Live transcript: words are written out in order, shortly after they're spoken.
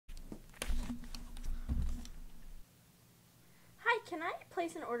can I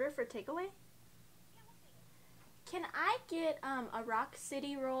place an order for takeaway? Can I get a Rock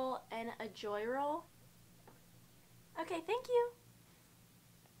City roll and a Joy roll? Okay, thank you.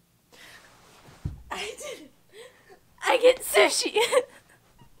 I did it. I get sushi.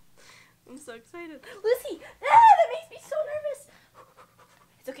 I'm so excited. Lucy, that makes me so nervous.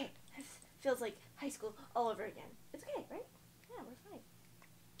 It's okay. It feels like high school all over again. It's okay, right? Yeah, we're fine.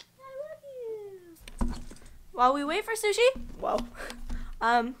 I love you. While we wait for sushi, whoa.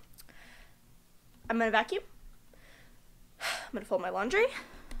 I'm gonna vacuum. I'm gonna fold my laundry,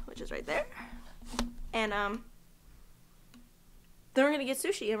 which is right there. And then we're gonna get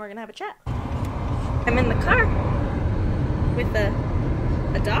sushi and we're gonna have a chat. I'm in the car with a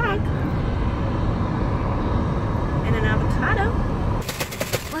dog and an avocado.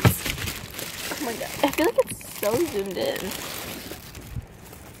 Oh my god, I feel like it's so zoomed in.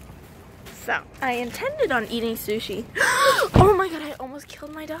 So, I intended on eating sushi. Oh my god, I almost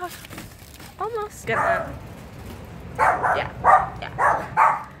killed my dog. Almost. Gonna, yeah.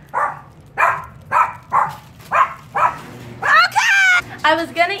 I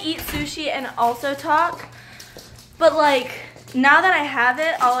was gonna eat sushi and also talk, but like, now that I have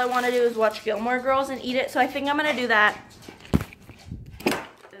it, all I want to do is watch Gilmore Girls and eat it, so I think I'm gonna do that.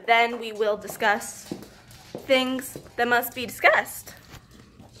 Then we will discuss things that must be discussed.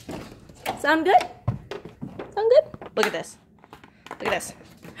 Sound good? Sound good? Look at this. Look at this.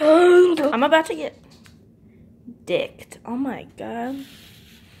 I'm about to get dicked. Oh my god.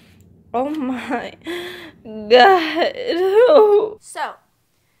 Oh my god. So,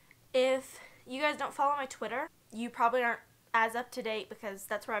 if you guys don't follow my Twitter, you probably aren't as up to date because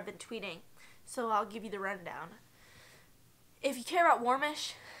that's where I've been tweeting. So I'll give you the rundown. If you care about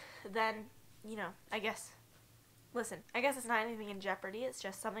Warmish, then, you know, I guess it's not anything in jeopardy. It's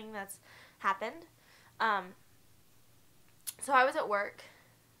just something that's happened. So I was at work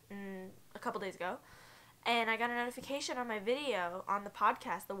a couple days ago, and I got a notification on my video on the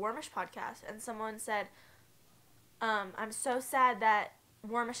podcast, the Warmish podcast, and someone said, I'm so sad that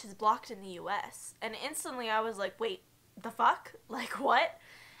Warmish is blocked in the U.S. And instantly I was like, wait, the fuck? Like, what?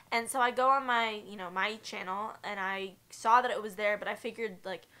 And so I go on my, my channel, and I saw that it was there, but I figured,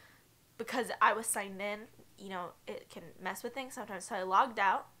 like, because I was signed in, it can mess with things sometimes. So I logged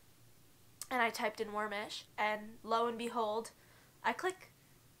out, and I typed in Warmish, and lo and behold, I click,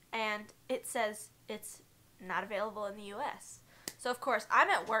 and it says it's not available in the U.S. So, of course, I'm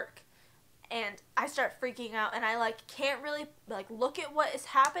at work, and I start freaking out, and I, can't really, look at what is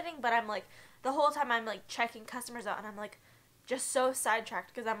happening, but I'm, the whole time I'm, checking customers out, and I'm, just so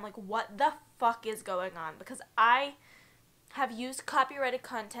sidetracked, because I'm, what the fuck is going on? Because I have used copyrighted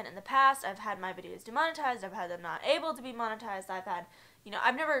content in the past. I've had my videos demonetized. I've had them not able to be monetized. I've had,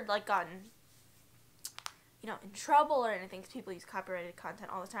 I've never, gotten, in trouble or anything, because people use copyrighted content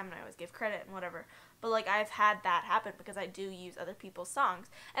all the time, and I always give credit and whatever. But, I've had that happen because I do use other people's songs.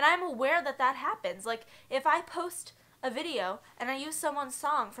 And I'm aware that that happens. If I post a video and I use someone's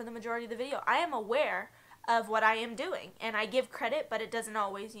song for the majority of the video, I am aware of what I am doing. And I give credit, but it doesn't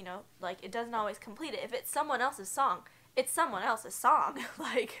always, it doesn't always complete it. If it's someone else's song, it's someone else's song.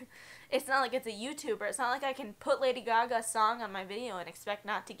 It's not like it's a YouTuber. It's not like I can put Lady Gaga's song on my video and expect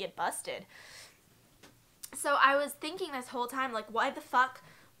not to get busted. So I was thinking this whole time, why the fuck,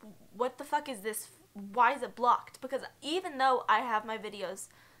 what the fuck is this? Why is it blocked? Because even though I have my videos,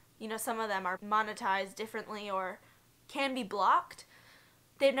 some of them are monetized differently or can be blocked,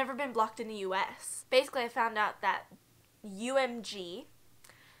 they've never been blocked in the U.S. Basically, I found out that UMG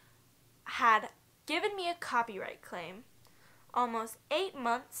had given me a copyright claim almost 8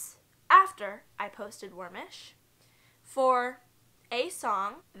 months after I posted Warmish for a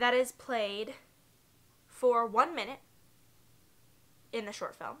song that is played for 1 minute in the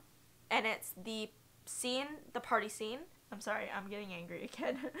short film. And it's the party scene. I'm sorry, I'm getting angry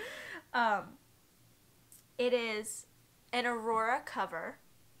again. It is an Aurora cover.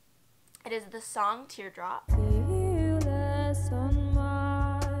 It is the song Teardrop.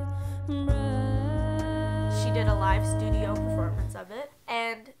 She did a live studio performance of it.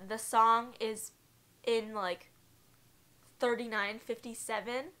 And the song is in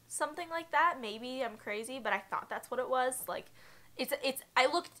 39:57, something like that. Maybe I'm crazy, but I thought that's what it was. I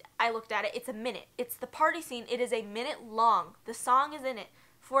looked at it. It's a minute. It's the party scene. It is a minute long. The song is in it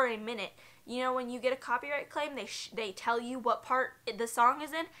for a minute. When you get a copyright claim, they tell you what part the song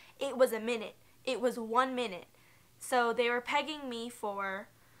is in. It was a minute. It was 1 minute. So they were pegging me for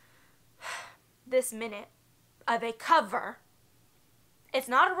this minute of a cover. It's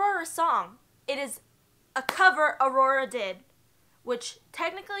not Aurora's song. It is a cover Aurora did which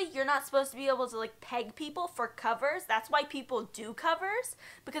technically you're not supposed to be able to like peg people for covers. That's why people do covers,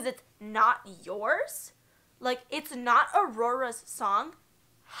 because it's not yours. Like, it's not Aurora's song.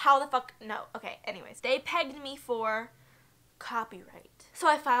 How the fuck? No. Okay, anyways. They pegged me for copyright. So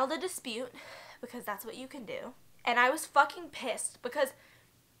I filed a dispute, because that's what you can do. And I was fucking pissed, because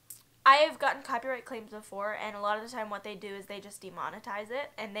I have gotten copyright claims before, and a lot of the time what they do is they just demonetize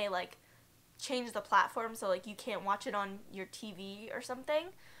it, and they, like, change the platform so, like, you can't watch it on your TV or something.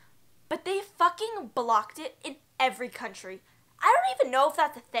 But they fucking blocked it in every country. I don't even know if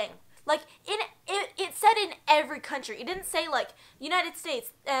that's a thing. Like, it said in every country. It didn't say, like, United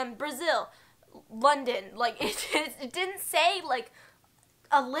States, Brazil, London. Like, it didn't say, like,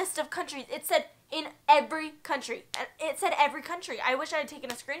 a list of countries. It said in every country. And it said every country. I wish I had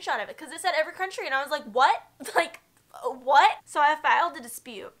taken a screenshot of it, because it said every country, and I was like, what? Like, what? So I filed a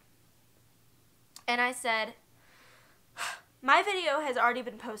dispute. And I said, my video has already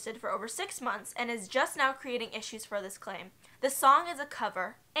been posted for over 6 months and is just now creating issues for this claim. The song is a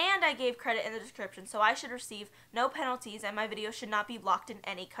cover, and I gave credit in the description, so I should receive no penalties, and my video should not be blocked in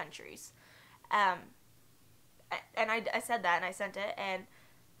any countries. And I said that, and I sent it, and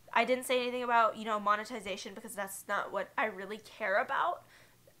I didn't say anything about, you know, monetization, because that's not what I really care about.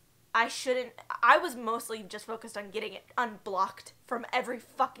 I was mostly just focused on getting it unblocked from every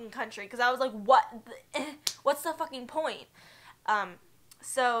fucking country, because I was like, what's the fucking point?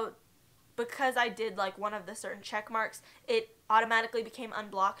 So, because I did, like, one of the certain check marks, it automatically became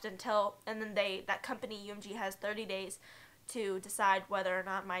unblocked until, and then that company, UMG, has 30 days to decide whether or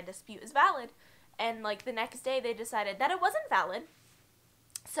not my dispute is valid, and, like, the next day they decided that it wasn't valid,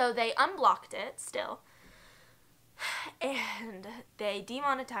 so they unblocked it still, and they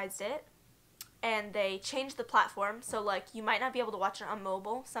demonetized it, and they changed the platform, so, like, you might not be able to watch it on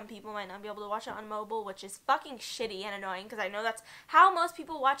mobile. Some people might not be able to watch it on mobile, which is fucking shitty and annoying, because I know that's how most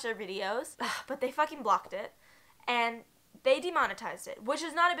people watch their videos, but they fucking blocked it, and they demonetized it, which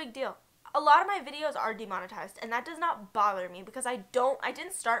is not a big deal. A lot of my videos are demonetized, and that does not bother me, because I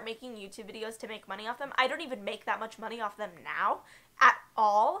didn't start making YouTube videos to make money off them. I don't even make that much money off them now, at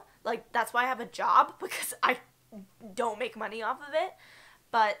all. Like, that's why I have a job, because I don't make money off of it,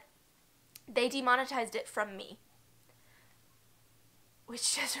 but they demonetized it from me,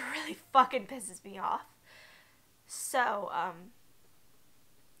 which just really fucking pisses me off. So,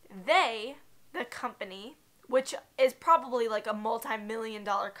 the company, which is probably like a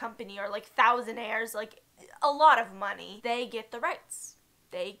multi-million-dollar company, or like thousandaires, like a lot of money, they get the rights.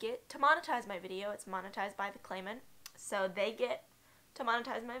 They get to monetize my video. It's monetized by the claimant, so they get to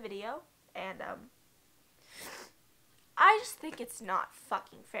monetize my video, and I just think it's not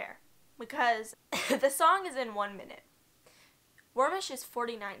fucking fair, because the song is in 1 minute. Warmish is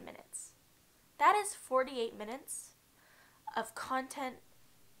 49 minutes. That is 48 minutes of content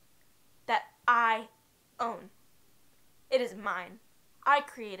that I own. It is mine. I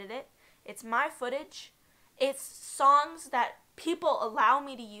created it. It's my footage. It's songs that people allow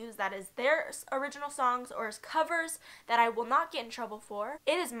me to use, that is their original songs or as covers that I will not get in trouble for.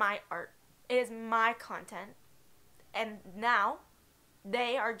 It is my art. It is my content. And now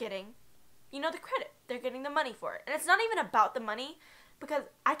they are getting, you know, the credit. They're getting the money for it. And it's not even about the money, because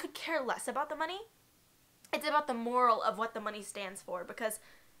I could care less about the money. It's about the moral of what the money stands for, because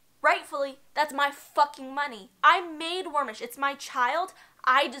rightfully, that's my fucking money. I made Warmish. It's my child.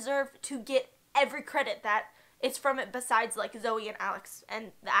 I deserve to get every credit that is from it, besides, like, Zoe and Alex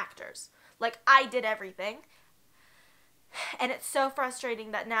and the actors. Like, I did everything. And it's so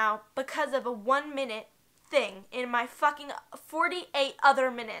frustrating that now, because of a 1 minute thing in my fucking 48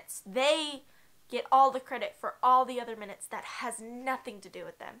 other minutes, they get all the credit for all the other minutes that has nothing to do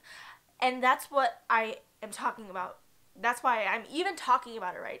with them. And that's what I am talking about. That's why I'm even talking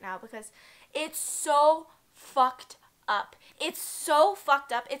about it right now, because it's so fucked up. It's so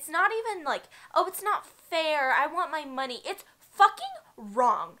fucked up. It's not even like, oh, it's not fair, I want my money. It's fucking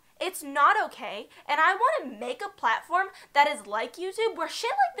wrong. It's not okay, and I want to make a platform that is like YouTube, where shit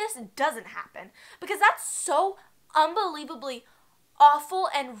like this doesn't happen, because that's so unbelievably awful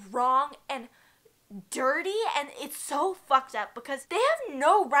and wrong and dirty, and it's so fucked up, because they have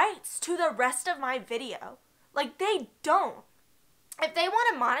no rights to the rest of my video. Like, they don't. If they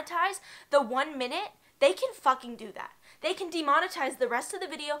want to monetize the 1 minute, they can fucking do that. They can demonetize the rest of the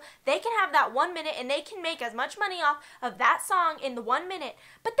video. They can have that 1 minute, and they can make as much money off of that song in the 1 minute.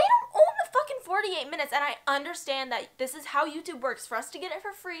 But they don't own the fucking 48 minutes. And I understand that this is how YouTube works. For us to get it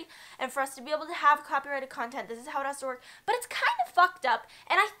for free, and for us to be able to have copyrighted content, this is how it has to work. But it's kind of fucked up,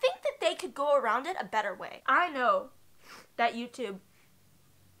 and I think that they could go around it a better way. I know that YouTube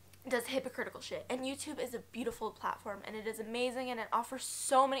does hypocritical shit. And YouTube is a beautiful platform, and it is amazing, and it offers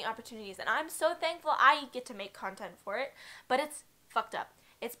so many opportunities, and I'm so thankful I get to make content for it, but it's fucked up.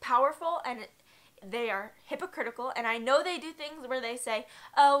 It's powerful, and they are hypocritical, and I know they do things where they say,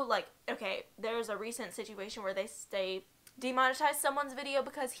 oh, like, okay, there's a recent situation where they demonetized someone's video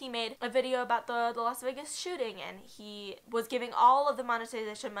because he made a video about the Las Vegas shooting, and he was giving all of the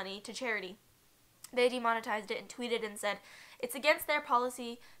monetization money to charity. They demonetized it and tweeted and said it's against their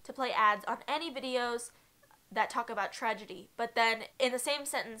policy to play ads on any videos that talk about tragedy. But then in the same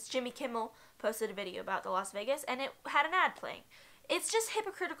sentence, Jimmy Kimmel posted a video about the Las Vegas, and it had an ad playing. It's just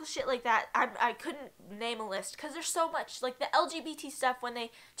hypocritical shit like that. I couldn't name a list because there's so much. Like the LGBT stuff when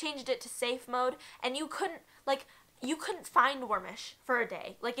they changed it to safe mode, and you couldn't find Warmish for a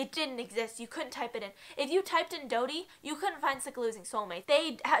day. Like, it didn't exist. You couldn't type it in. If you typed in Dodie, you couldn't find Sick of Losing Soulmate.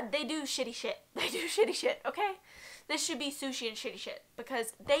 They do shitty shit. They do shitty shit, okay? This should be sushi and shitty shit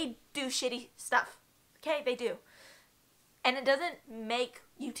because they do shitty stuff, okay? They do. And it doesn't make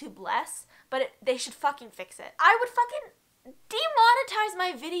YouTube less, but they should fucking fix it. I would fucking demonetize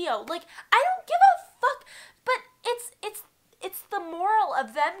my video. Like, I don't give a fuck, but it's the moral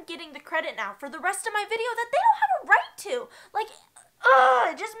of them getting the credit now for the rest of my video that they don't have a right to. Like,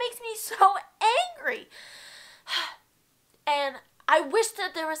 it just makes me so angry. And I wish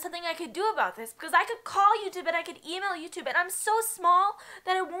that there was something I could do about this, because I could call YouTube and I could email YouTube, and I'm so small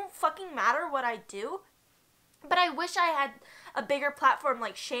that it won't fucking matter what I do. But I wish I had a bigger platform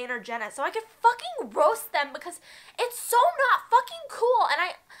like Shane or Jenna so I could fucking roast them, because it's so not fucking cool.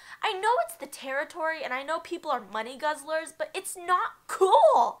 And I know it's the territory, and I know people are money guzzlers, but it's not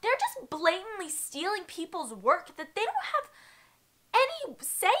cool. They're just blatantly stealing people's work that they don't have any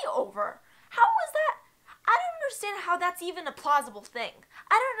say over. How is that? I don't understand how that's even a plausible thing.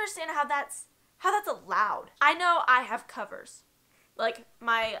 I don't understand how that's allowed. I know I have covers. Like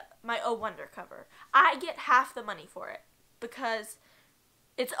my Oh Wonder cover. I get half the money for it because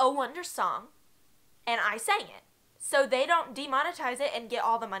it's Oh Wonder's song and I sang it. So they don't demonetize it and get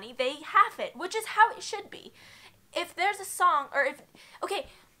all the money. They half it, which is how it should be. If there's a song, or if, okay,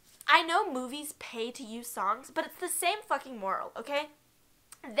 I know movies pay to use songs, but it's the same fucking moral, okay?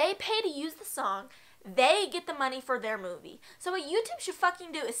 They pay to use the song. They get the money for their movie. So what YouTube should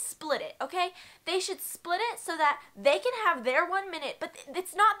fucking do is split it, okay? They should split it so that they can have their 1 minute, but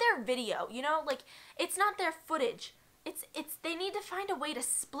it's not their video, you know? Like, it's not their footage. They need to find a way to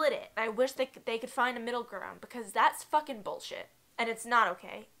split it. I wish they could find a middle ground, because that's fucking bullshit. And it's not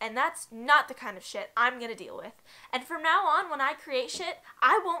okay. And that's not the kind of shit I'm gonna deal with. And from now on, when I create shit,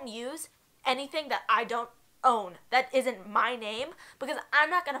 I won't use anything that I don't own, that isn't my name, because I'm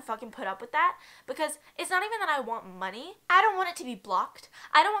not gonna fucking put up with that, because it's not even that I want money. I don't want it to be blocked.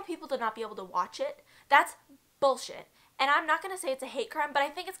 I don't want people to not be able to watch it. That's bullshit. And I'm not going to say it's a hate crime, but I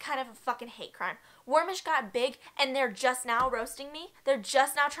think it's kind of a fucking hate crime. Warmish got big, and they're just now roasting me. They're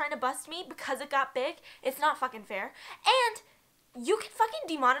just now trying to bust me because it got big. It's not fucking fair. And you can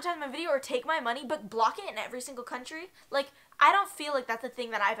fucking demonetize my video or take my money, but block it in every single country. Like, I don't feel like that's a thing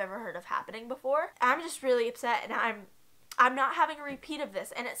that I've ever heard of happening before. I'm just really upset, and I'm not having a repeat of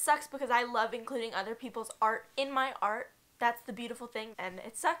this. And it sucks because I love including other people's art in my art. That's the beautiful thing. And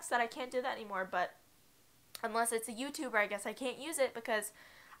it sucks that I can't do that anymore, but unless it's a YouTuber, I guess I can't use it because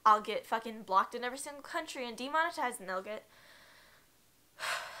I'll get fucking blocked in every single country and demonetized, and they'll get...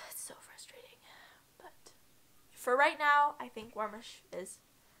 It's so frustrating. But for right now, I think Warmish is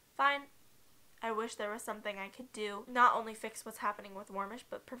fine. I wish there was something I could do. Not only fix what's happening with Warmish,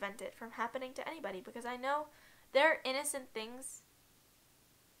 but prevent it from happening to anybody, because I know there are innocent things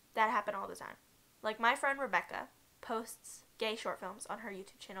that happen all the time. Like my friend Rebecca posts gay short films on her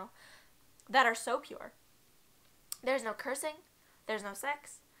YouTube channel that are so pure. There's no cursing, there's no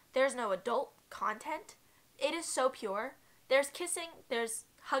sex, there's no adult content. It is so pure. There's kissing, there's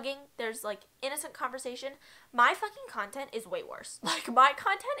hugging, there's like innocent conversation. My fucking content is way worse. Like, my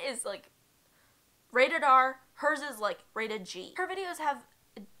content is like rated R, hers is like rated G. Her videos have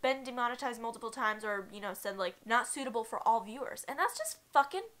been demonetized multiple times, or, you know, said like not suitable for all viewers, and that's just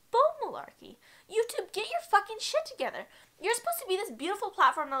fucking bull malarkey. YouTube, get your fucking shit together. You're supposed to be this beautiful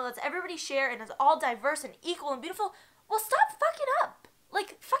platform that lets everybody share and is all diverse and equal and beautiful. Well, stop fucking up.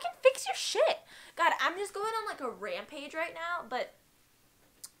 Like, fucking fix your shit. God, I'm just going on like a rampage right now, but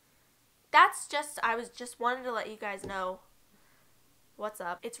that's just, I was just wanted to let you guys know what's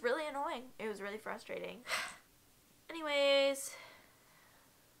up. It's really annoying. It was really frustrating. Anyways,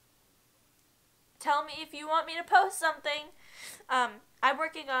 tell me if you want me to post something. I'm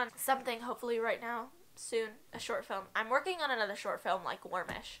working on something hopefully right now, soon, a short film. I'm working on another short film like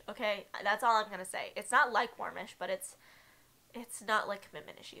Warmish, okay? That's all I'm gonna say. It's not like Warmish, but it's It's not like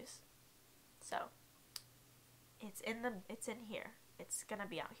commitment issues. So, it's in here. It's gonna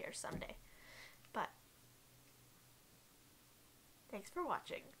be out here someday. But, thanks for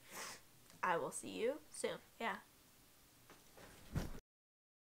watching. I will see you soon. Yeah.